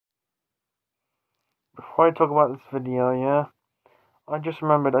before I talk about this video, yeah, I just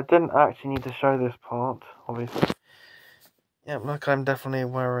remembered I didn't actually need to show this part, obviously. Yeah, look, I'm definitely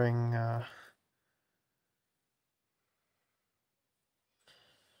wearing,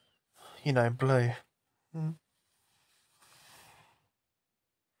 you know, blue.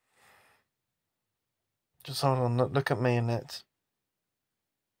 Just hold on, look at me in it.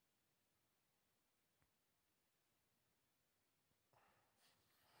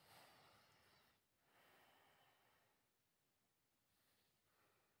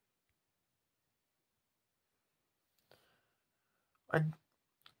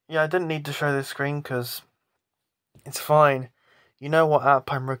 I didn't need to show this screen because it's fine. You know what app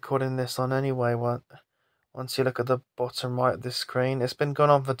I'm recording this on anyway. Once you look at the bottom right of this screen, it's been going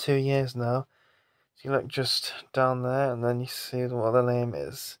on for 2 years now. So you look just down there, and then you see what the name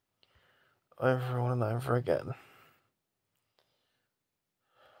is over and over again.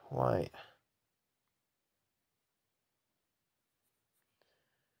 Wait.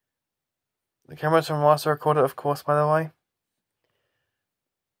 The camera's from Master Recorder, of course, by the way.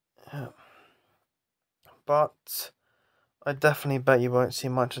 Yeah. But I definitely bet you won't see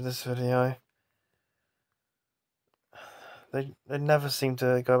much of this video. They never seem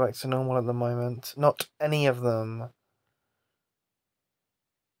to go back to normal at the moment. Not any of them.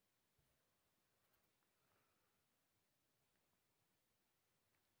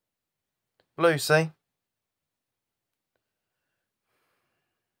 Lucy.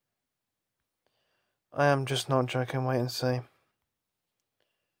 I am just not joking, wait and see.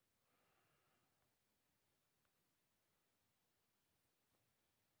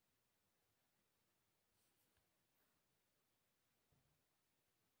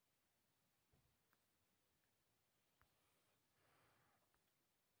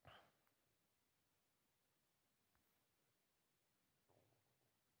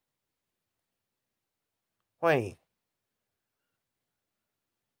 Wait.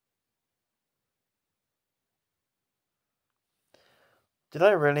 Did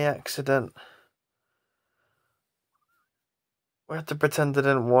I really accident? We have to pretend I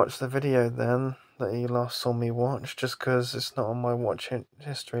didn't watch the video then, that you last saw me watch, just because it's not on my watch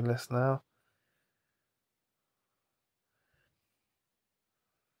history list now.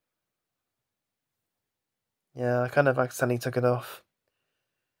 Yeah, I kind of accidentally took it off.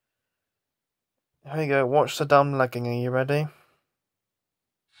 Here you go, watch the dumb legging, are you ready?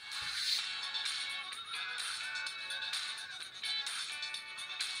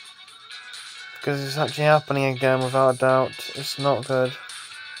 Because it's actually happening again, without a doubt. It's not good.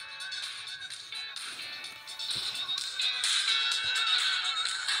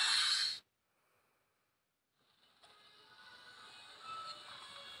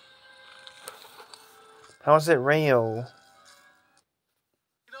 How is it real?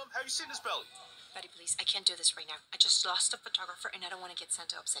 Have you seen this belly? Buddy, please, I can't do this right now. I just lost a photographer and I don't want to get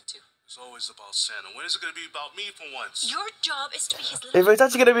Santa upset too. It's always about Santa. When is it going to be about me for once? Your job is to be his little... If it's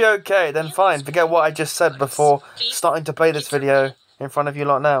actually going to be okay, then fine. Forget what I just said before starting to play this video in front of you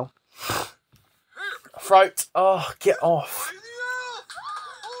lot now. Throat. Oh, get off.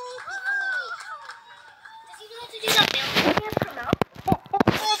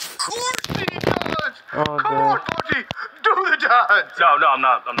 Of course he does! Oh, Come dear. on, buddy! Do the dance! No, I'm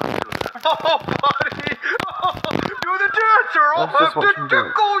not doing that. Oh, buddy! Oh, do the dance or I'll Let's just have watch to him do it.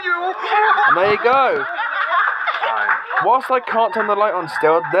 tickle you! And there you go. Whilst I can't turn the light on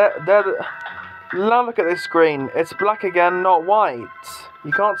still, now look at this screen. It's black again, not white.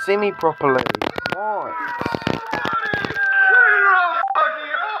 You can't see me properly. What?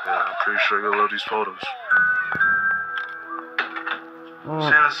 Yeah, I'm pretty sure you'll love these photos.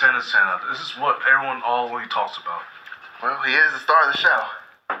 Santa. This is what everyone always talks about. Well, he is the star of the show.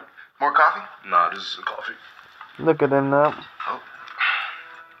 More coffee? Nah, this isn't coffee. Look at him now. Oh.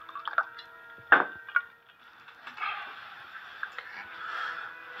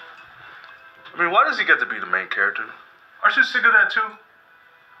 I mean, why does he get to be the main character? Aren't you sick of that too?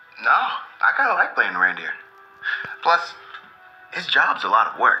 No, I kind of like playing reindeer. Plus, his job's a lot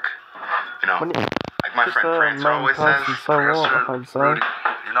of work. You know, like my friend Prancer always says. Rudy,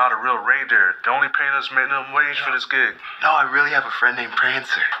 you're not a real reindeer. They're only paying us minimum wage for this gig. No, I really have a friend named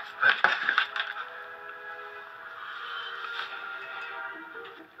Prancer. But...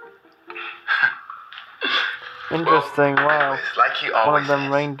 Interesting, wow. Anyways, like he One always of them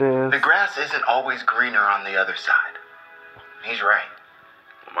says, reindeers. the grass isn't always greener on the other side. He's right.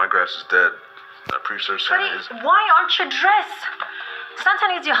 Well, my grass is dead. I'm pretty sure Santa is. Buddy, why aren't you dressed? Santa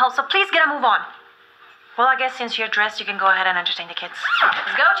needs your help, so please get a move on. Well, I guess since you're dressed, you can go ahead and entertain the kids.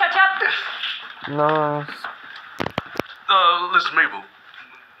 Let's go, chop-chop! Nice. Listen, Mabel.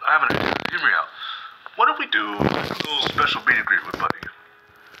 I have an idea. Hear me out. What if we little special meet and greet with Buddy.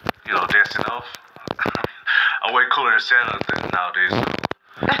 You know, dancing elf. I'm way cooler than Santa nowadays.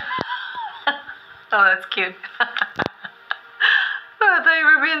 Oh, that's cute. Oh, I thought you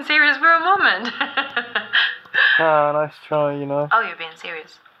were being serious for a moment. Ah, nice try, you know. Oh, you're being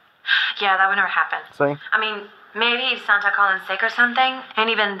serious? Yeah, that would never happen. See? I mean, maybe if Santa called in sick or something, and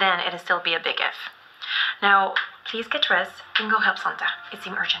even then, it'd still be a big if. Now, please get dressed and go help Santa. It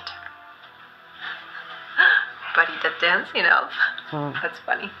seems urgent. Buddy the dancing elf. That's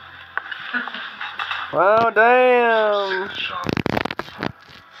funny. Well, damn.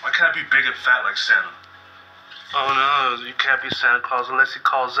 Why can't I be big and fat like Santa? Oh no, you can't be Santa Claus unless he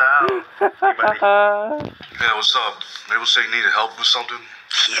calls out. Hey, buddy. Yeah, what's up? Maybe say you need help with something?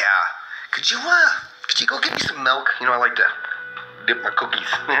 Yeah. Could you go get me some milk? You know, I like to dip my cookies.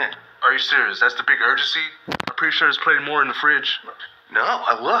 Are you serious? That's the big urgency? I'm pretty sure there's plenty more in the fridge. No,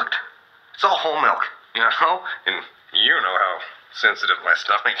 I looked. It's all whole milk, you know? And you know how sensitive my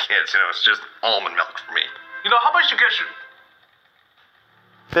stomach gets, you know, it's just almond milk for me. You know, how much you get you?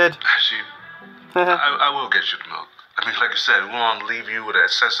 Bid. Actually, I will get you the milk. I mean, like I said, we don't want to leave you with that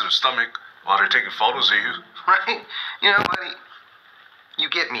sensitive stomach while they're taking photos of you. Right? You know, buddy, you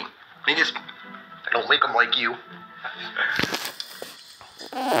get me. They don't make them like you.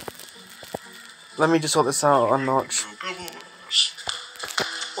 Let me just sort this out a notch.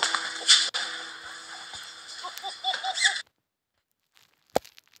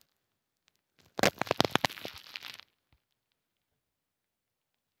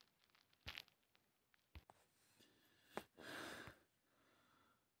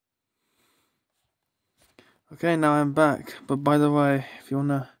 Okay, now I'm back. But by the way, if you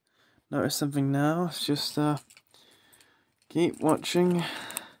wanna notice something now, it's just keep watching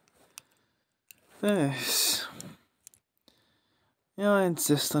this. Yeah, I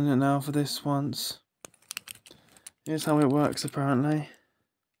insist on it now for this once. Here's how it works apparently.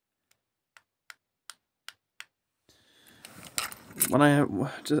 When I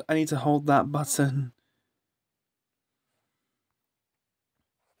need to hold that button.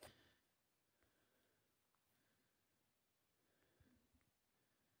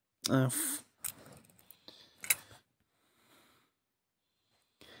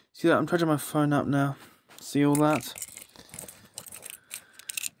 See that? I'm charging my phone up now. See all that?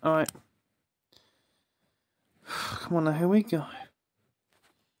 Alright. Come on now, here we go.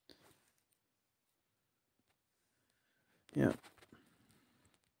 Yeah.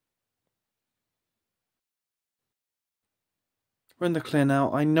 We're in the clear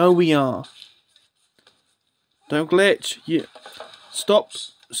now. I know we are. Don't glitch. You stop.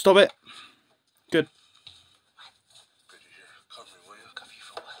 Stop it. Good. Good to hear. Cover me, will you? Cover you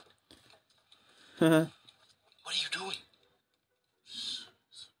for what? What are you doing? It's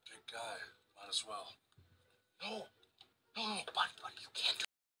a big guy. Might as well. No, buddy, you can't do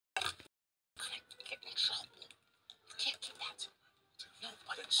that. You're gonna get in trouble. You can't do that. No,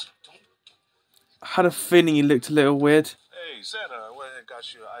 buddy, don't. I had a feeling you looked a little weird. Hey, Santa, I went and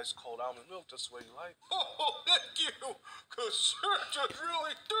got you ice cold almond milk just the way you like. Oh, thank you, because Santa's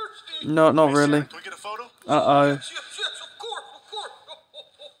really thirsty. No, not really. Santa, can we get a photo? Uh-oh. Yes, of course.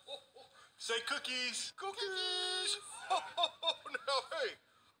 Say cookies. Cookies. Now, hey,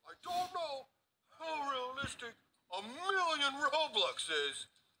 I don't know how realistic a million Roblox is,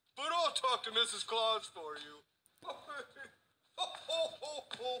 but I'll talk to Mrs. Claus for you.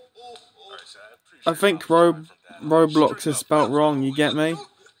 I think Roblox is spelt wrong, you get me?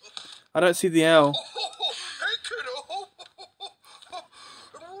 I don't see the L.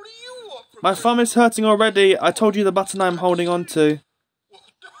 My thumb is hurting already. I told you the button I'm holding on to.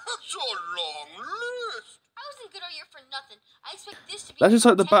 That's a long list. I wasn't good all year for nothing. I expect this to be. Let's just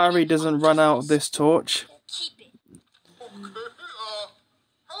hope the battery doesn't run out of this torch. Keep it. Okay,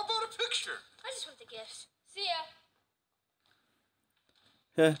 how about a picture? I just want the gifts. See ya.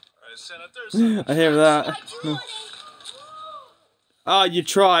 Yeah. Alright, Santa, I hear that. Ah, you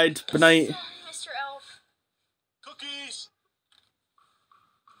tried, but now you... Mr. Elf. Cookies.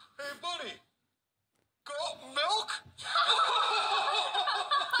 Hey, buddy. Got milk?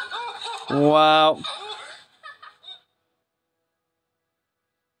 Wow.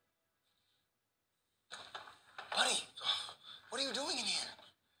 Buddy, what are you doing in here?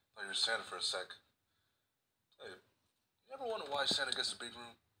 Oh, you're Santa for a sec. Hey, you ever wonder why Santa gets a big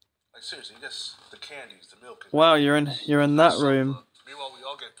room? Like seriously, he gets the candies, the milk. And Wow, you're in that room. Meanwhile, we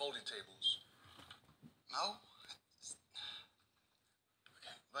all get folding tables. No?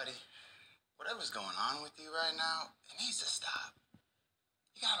 Okay, buddy, whatever's going on with you right now, it needs to stop.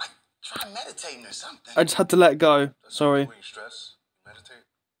 You gotta, like, try meditating or something. I just had to let go. Sorry. When you stress, you meditate.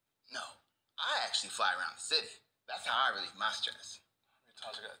 No, I actually fly around the city. That's how I relieve my stress. How many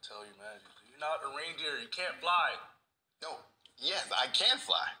times I gotta tell you, man? You're not a reindeer. You can't fly. No, yes, I can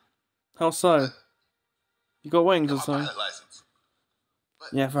fly. How so? You got wings I or got my something? pilot license.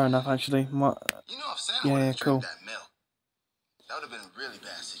 But Yeah, fair enough, actually. you know, if Santa Yeah, would yeah, have cool. drank that milk, that would have been a really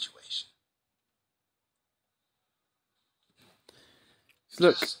bad situation.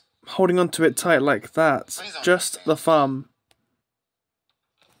 Look, holding onto it tight like that. Please don't Just understand. the thumb.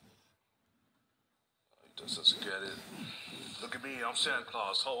 He just doesn't get it. Look at me, I'm Santa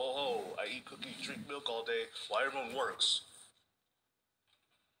Claus. Ho, ho, ho. I eat cookies, drink milk all day while everyone works.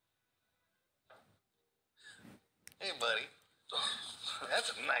 Hey, buddy.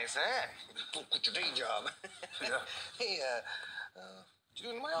 That's a nice hat. Quit your day job. Yeah. Hey, what you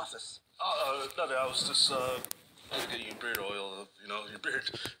doing in my office? Nothing. I was just, trying to get you beard oil. You know, your beard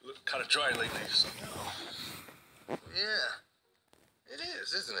look kind of dry lately, so. Yeah, it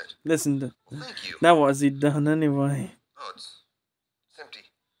is, isn't it? Listen, Well, thank you. now what has he done anyway? Oh, it's empty.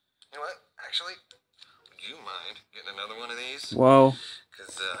 You know what? Actually, would you mind getting another one of these? Wow.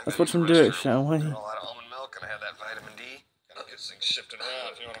 Because Let's watch him do it, shall we? Got a lot of almond milk, and I have that vitamin D. Gotta get this thing shifting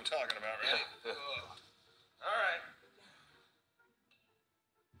around. If you know what I'm talking about, right? All right.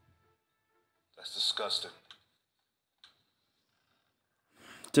 That's disgusting.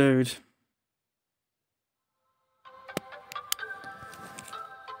 Dude.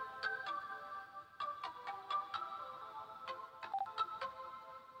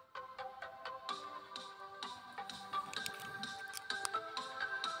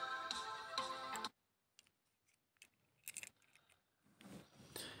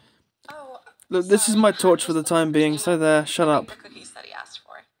 Oh, Look, this is my torch for the time being, so there, shut up. the cookies that he asked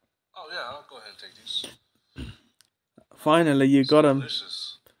for. Oh, yeah, I'll go ahead and take these. Finally, you got him.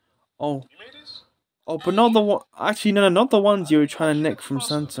 Delicious. Oh. You made these? Oh, but not the one. Actually, no, not the ones you were trying to nick from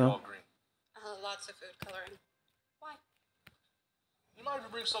Frosting Santa. all green. Lots of food coloring. Why? You might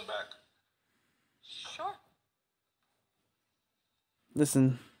even bring some back. Sure.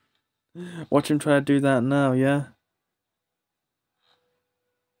 Listen. Watch him try to do that now, yeah?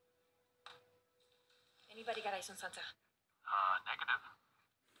 Anybody got ice on Santa? Negative.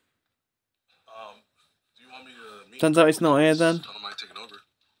 Do you want me to meet? Turns out it's not here then. I don't mind taking over.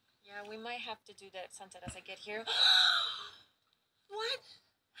 Yeah, we might have to do that Santa as I get here. What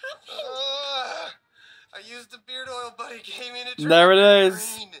happened? I used the beard oil, buddy. Came in. There it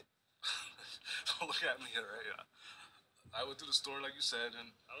is. Don't look at me, right? I went to the store like you said,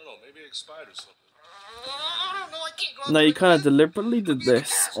 and I don't know, maybe it expired or something. I don't know. I can't go. No, you kind of deliberately did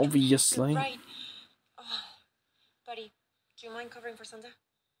this, obviously. Right. Oh, buddy, do you mind covering for Santa? Do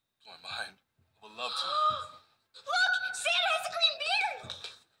I mind? I would love to. Look! Santa has a green beard!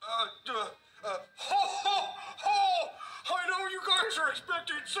 I know you guys are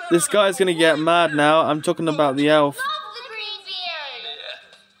expecting Santa. This guy's gonna get mad now. I'm talking about the elf. Love the green beard!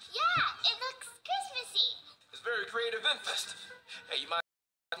 Yeah, it looks Christmassy. It's very creative and festive. Hey, you mind,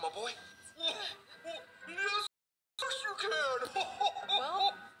 my boy? Yes, you can.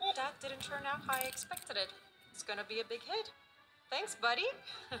 Well, that didn't turn out how I expected it. It's gonna be a big hit. Thanks, buddy.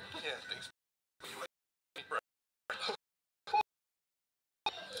 Yeah, thanks.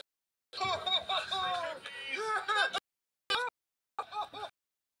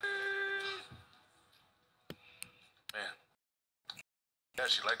 Man. Yeah,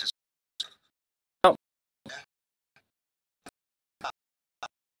 she liked this.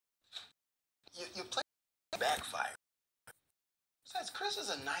 You play backfire. Besides, Chris is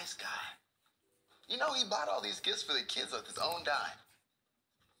a nice guy. You know, he bought all these gifts for the kids with his own dime.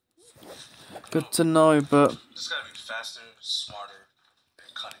 Good to know, but Just gotta be faster, smarter,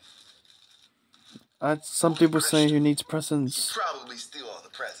 and cunning. some people say who needs He presents probably steal all the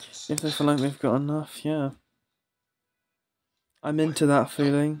presents. if they feel like they've got enough, yeah. I'm into that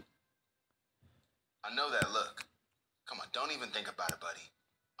feeling. I know that look. Come on, don't even think about it, buddy.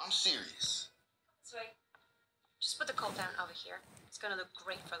 I'm serious. That's right. Just put the coat down over here. It's gonna look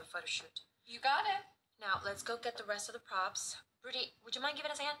great for the photo shoot. You got it. Now, let's go get the rest of the props. Rudy, would you mind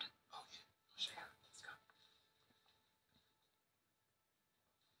giving us a hand? Oh, yeah. Sure. Let's go.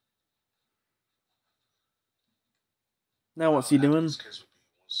 Now what's he doing? These kids would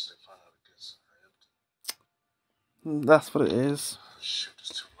be once they find out the gifts are empty. That's what it is. Shoot, it's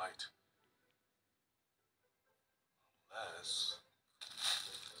too light. Unless.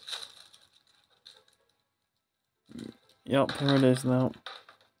 Yep, here it is now.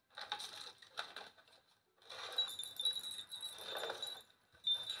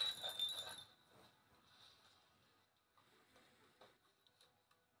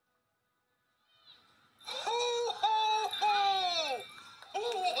 Ho, ho, ho! Who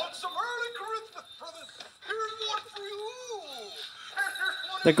got some early Christmas presents. Here's one for you. And here's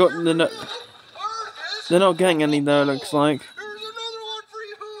one They got here they're for not, you. they're not getting any though. Looks like. Here's another one for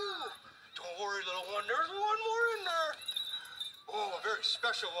you. Don't worry, little one. There's one more in there. Oh, a very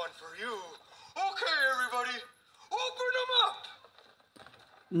special one for you. Okay, everybody, open them up.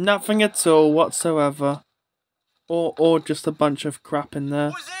 Nothing at all whatsoever, or just a bunch of crap in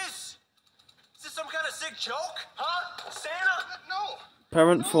there. Who's this? Is this some kind of sick joke? Huh? Santa? No.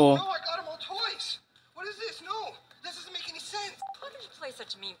 Parent 4. No, I got them all toys. What is this? No, this doesn't make any sense. Why would you play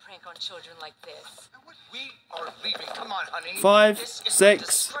such a mean prank on children like this? We are leaving. Come on, honey. 5, This is 6. a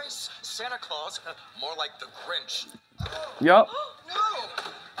disgrace. Santa Claus, more like the Grinch. Yup. No.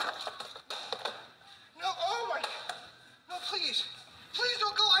 No. Oh my. No, please. Please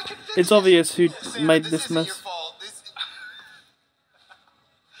don't go. I can fix It's this. obvious who Santa, made this this isn't your mess. fault.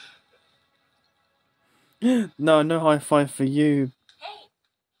 No, no high five for you. Hey,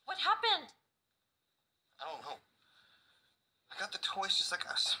 what happened? I don't know. I got the toys just like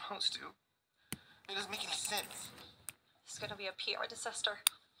I was supposed to. It doesn't make any sense. It's gonna be a PR disaster.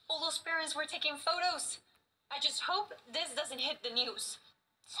 All those parents were taking photos. I just hope this doesn't hit the news.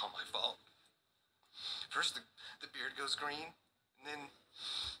 It's all my fault. First, the beard goes green, and then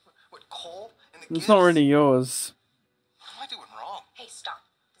what? Cole and the It's gifts? not really yours. What am I doing wrong? Hey, stop.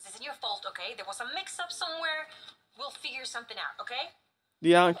 This isn't your fault, okay? There was a mix-up somewhere. We'll figure something out, okay?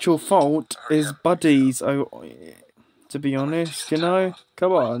 The actual fault is Buddy's. Oh, to be honest, you know.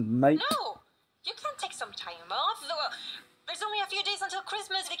 Come on, mate. No! You can take some time off. There's only a few days until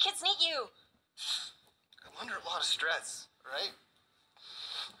Christmas. The kids need you. I'm under a lot of stress, right?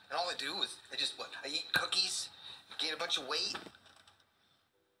 And all I do is I eat cookies, gain a bunch of weight,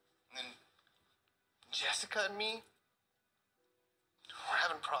 and then Jessica and me, we're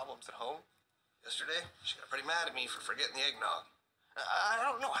having problems at home. Yesterday, she got pretty mad at me for forgetting the eggnog. I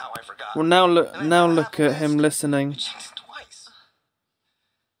don't know how I forgot. Well, now look. And I Now never look have a at him list. listening. I checked it twice.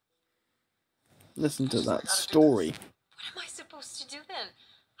 Listen to that story. What am I supposed to do then?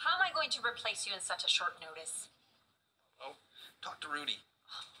 How am I going to replace you in such a short notice? Oh, talk to Rudy.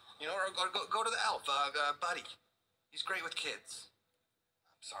 You know, or go to the elf, Buddy. He's great with kids.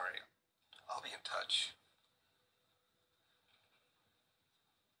 I'm sorry. I'll be in touch.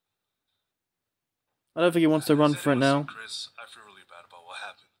 I don't think he wants to run for it now. Chris, I feel really bad about what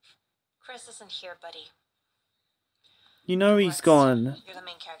happened. Chris isn't here, buddy. You know he's Lex, gone. You're the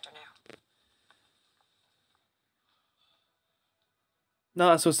main character now. No,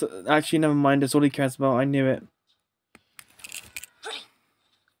 that's what's actually never mind. That's all he cares about. I knew it. Rudy!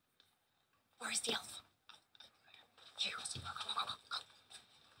 Where's the elf? Here.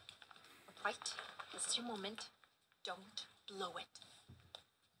 Right? This is your moment. Don't blow it.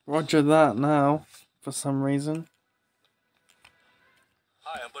 Roger that now. For some reason.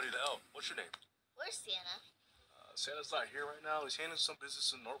 Hi, I'm Buddy the Elf. What's your name? Where's Santa? Santa's not here right now. He's handling some business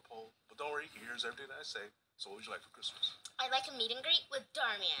in North Pole. But don't worry, he hears everything that I say. So what would you like for Christmas? I'd like a meet and greet with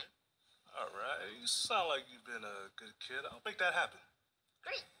Darman. Alright, you sound like you've been a good kid. I'll make that happen.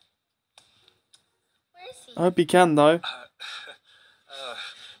 Great. Where is he? I hope he can though.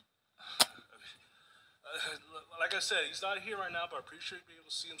 Like I said, he's not here right now, but I'm pretty sure you'll be able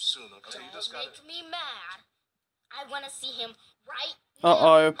to see him soon, okay? You just Don't gotta... make me mad. I want to see him right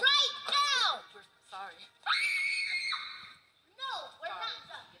Uh-oh. now. Right now! We're sorry. No, we're not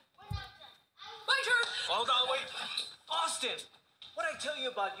done. We're not done. My turn! Hold on, wait. Austin! What'd I tell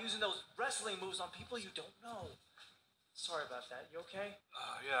you about using those wrestling moves on people you don't know? Sorry about that. You okay?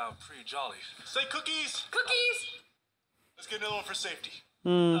 Yeah, I'm pretty jolly. Say cookies! Cookies! Let's get another one for safety.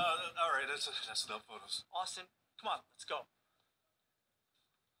 Hmm. Alright, that's enough photos. Austin, come on, let's go.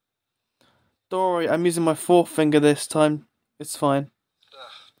 Don't worry, I'm using my forefinger this time. It's fine.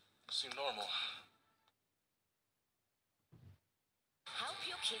 Seem normal. Help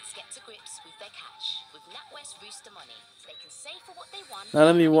your kids get to grips with their cash with NatWest Rooster Money so they can save for what they want. Now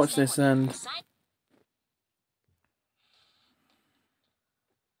let me and watch spend this what they end. decide.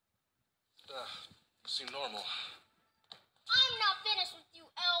 Seem normal. I'm not finished with you,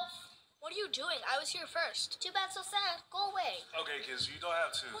 elf. What are you doing? I was here first. Too bad, so sad. Go away. Okay, kids, you don't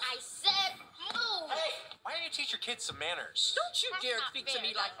have to. I said move. Hey, why don't you teach your kids some manners? Don't you That's dare not speak fair. to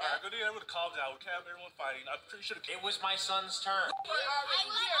me like Alright, that. go to everyone calm down. We can't have everyone fighting. I'm pretty sure the It was my son's turn. You're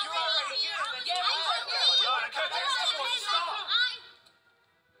already here.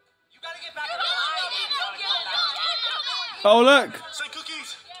 You gotta get back in line. Oh look! Say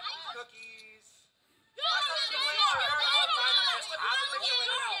cookies! Cookies.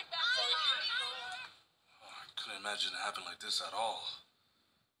 I couldn't imagine it happened like this at all.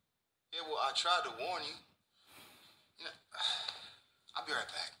 Yeah, well, I tried to warn you. You know, I'll be right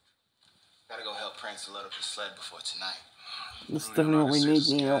back. Gotta go help Prancer load up his sled before tonight. That's Really, definitely I'm what we not need, gonna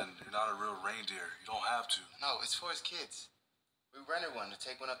say this Neil. again. You're not a real reindeer. You don't have to. No, it's for his kids. We rented one to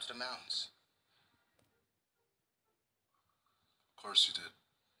take one up to the mountains. Of course you did.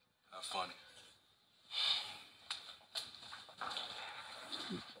 Have fun.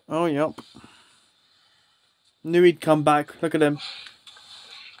 Oh, yep. Knew he'd come back. Look at him.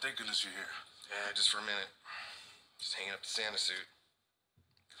 Thank goodness you're here. Yeah, just for a minute. Just hanging up the Santa suit.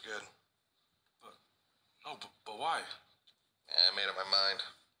 Good. But why? Yeah, I made up my mind.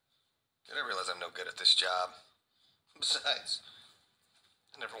 I realize I'm no good at this job. Besides,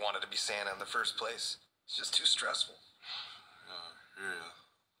 I never wanted to be Santa in the first place. It's just too stressful. Yeah.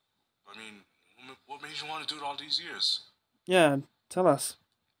 I mean, what made you want to do it all these years? Yeah, tell us.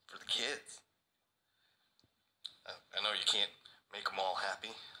 For the kids. I know you can't make them all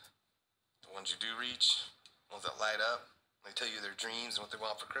happy. The ones you do reach, the ones that light up, they tell you their dreams and what they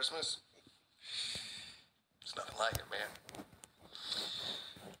want for Christmas. It's nothing like it, man.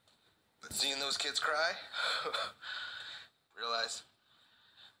 But seeing those kids cry, realize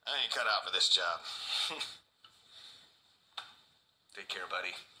I ain't cut out for this job. Take care,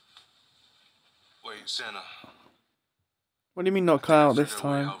 buddy. Wait, Santa. What do you mean not cut out this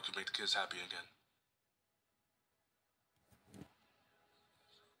time? How we can make the kids happy again?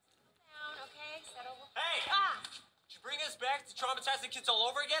 Hey! Did you bring us back to traumatize the kids all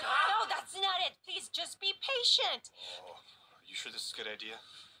over again? No, that's not it. Please, just be patient. Oh, are you sure this is a good idea?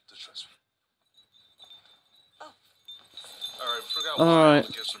 Just trust me. Oh. Alright, forgot All why right. all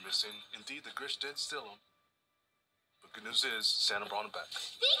the gifts are missing. Indeed, the Grinch did steal them. But good news is, Santa brought them back.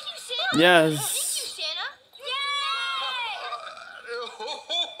 Thank you, Santa. Yes. Thank you, Santa.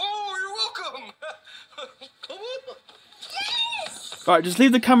 You're welcome. Come on. Right, just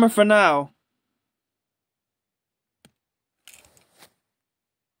leave the camera for now.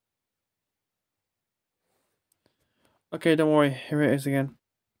 Okay, don't worry. Here it is again.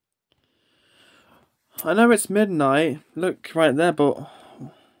 I know it's midnight. Look right there, but You're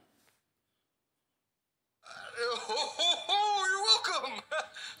welcome.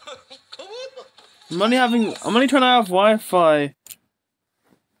 Come on. I'm only trying to have Wi-Fi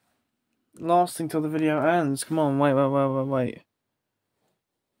lasting till the video ends. Come on, wait.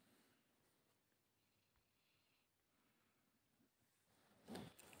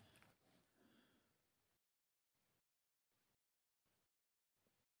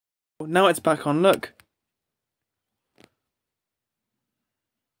 Now it's back on, look.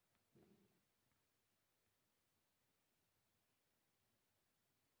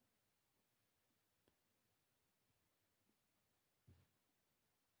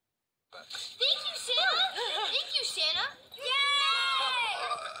 Thank you, Santa. Thank you, Santa.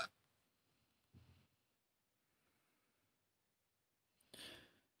 Yay!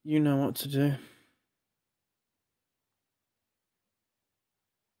 You know what to do.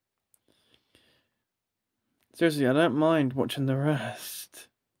 Seriously, I don't mind watching the rest.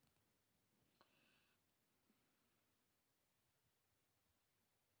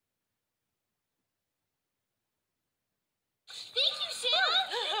 Thank you, Santa.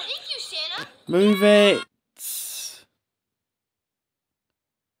 Thank you, Santa. Move it.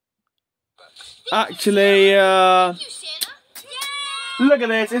 Actually, Thank you, Santa. Yay! look at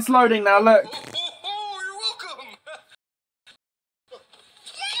this. It's loading now, look. You're welcome.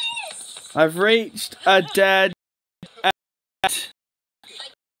 I've reached a dead end.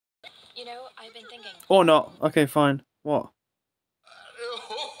 You know, I've been thinking. Or not. Okay, fine. What?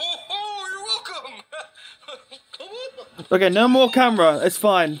 You're welcome. Come on. Okay, no more camera. It's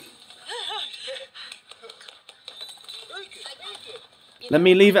fine. Let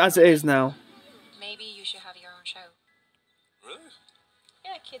me leave it as it is now. Maybe you should have your own show. Really?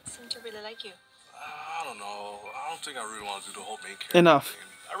 Yeah, kids seem to really like you. I don't know. I don't think I really want to do the whole main character Enough. thing.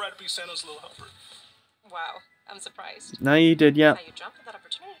 I'd rather be Santa's little helper. Wow, I'm surprised. No, you did, yeah. How you jumped at that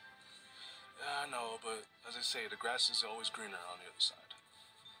opportunity? Yeah, I know, but as I say, the grass is always greener on the other side.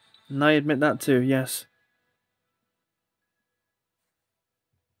 And I admit that too, yes.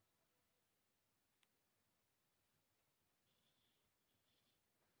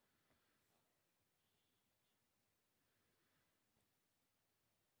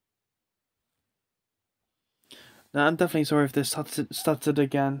 No, I'm definitely sorry if this stuttered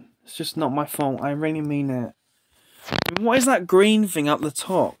again. It's just not my fault. I really mean it. What is that green thing up the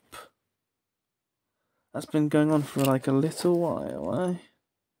top? That's been going on for like a little while, eh?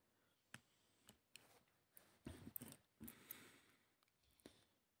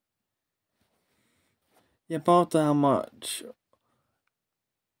 Yeah, but after how much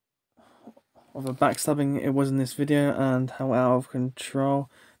of a backstabbing it was in this video and how out of control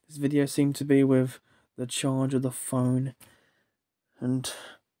This video seemed to be with the charge of the phone and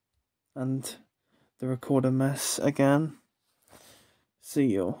the recorder mess again. See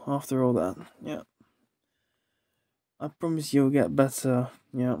you after all that. Yeah. I promise you'll get better.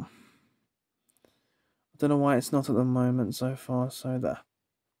 Yeah. I don't know why it's not at the moment so far, so there.